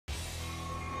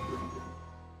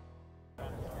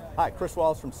Hi, Chris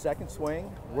Wallace from Second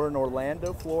Swing. We're in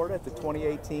Orlando, Florida at the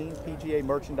 2018 PGA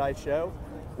Merchandise Show.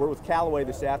 We're with Callaway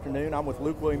this afternoon. I'm with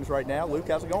Luke Williams right now. Luke,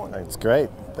 how's it going? It's great.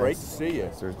 Great to see you.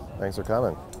 Thanks for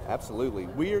coming. Absolutely.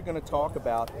 We are going to talk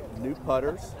about new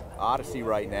putters, Odyssey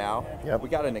right now. Yep. We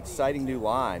got an exciting new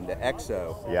line, the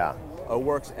EXO. Yeah.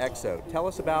 Oworks EXO. Tell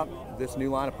us about this new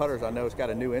line of putters. I know it's got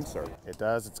a new insert. It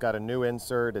does. It's got a new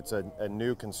insert. It's a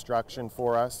new construction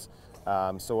for us.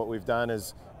 So what we've done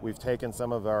is we've taken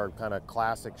some of our kind of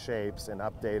classic shapes and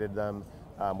updated them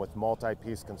with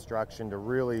multi-piece construction to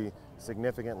really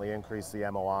significantly increase the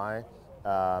MOI.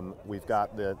 We've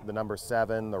got the number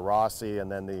 7, the Rossi,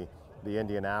 and then the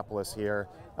Indianapolis here,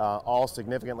 all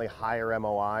significantly higher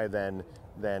MOI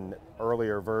than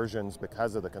earlier versions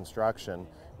because of the construction.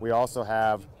 We also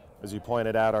have, as you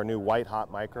pointed out, our new white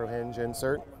hot micro hinge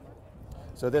insert.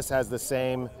 So this has the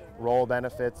same roll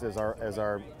benefits as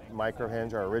our micro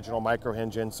hinge, our original micro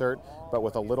hinge insert, but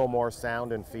with a little more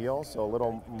sound and feel, so a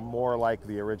little more like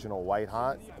the original white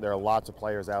hot. There are lots of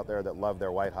players out there that love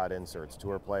their white hot inserts,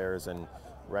 tour players and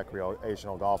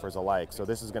recreational golfers alike. So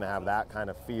this is going to have that kind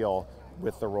of feel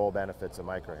with the roll benefits of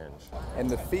micro hinge. And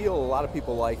the feel, a lot of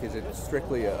people like, is it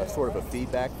strictly a sort of a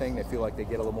feedback thing? They feel like they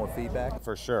get a little more feedback?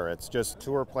 For sure. It's just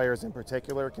tour players in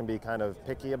particular can be kind of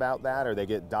picky about that, or they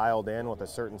get dialed in with a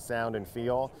certain sound and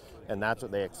feel, and that's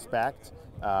what they expect.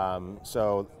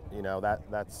 So you know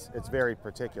it's very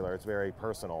particular. It's very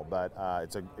personal, but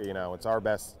it's our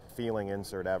best feeling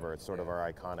insert ever. It's sort of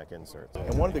our iconic insert.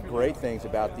 And one of the great things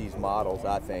about these models,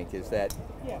 I think, is that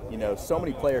so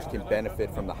many players can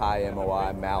benefit from the high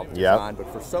MOI mallet design,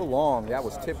 but for so long that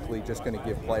was typically just going to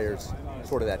give players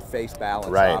sort of that face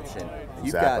balance option.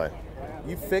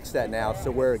 You fixed that now,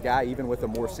 so where a guy even with a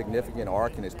more significant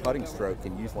arc in his putting stroke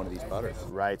can use one of these putters.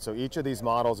 Right, so each of these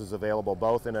models is available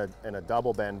both in a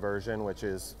double bend version, which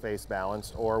is face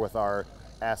balanced, or with our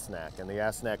S-neck, and the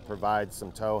S-neck provides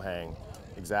some toe hang.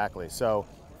 Exactly, so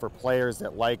for players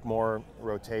that like more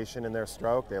rotation in their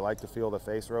stroke, they like to feel the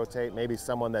face rotate, maybe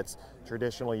someone that's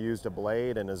traditionally used a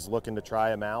blade and is looking to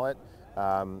try a mallet,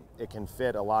 it can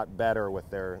fit a lot better with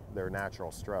their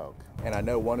natural stroke. And I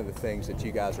know one of the things that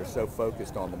you guys are so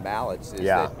focused on the mallets is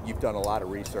that you've done a lot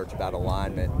of research about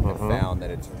alignment and found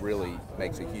that it really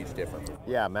makes a huge difference.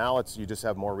 Yeah, mallets, you just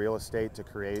have more real estate to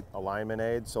create alignment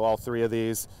aids. So all three of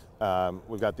these,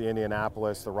 we've got the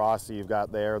Indianapolis, the Rossi you've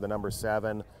got there, the number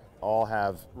 7, all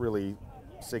have really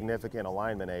significant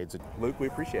alignment aids. Luke, we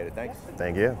appreciate it. Thanks.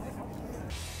 Thank you.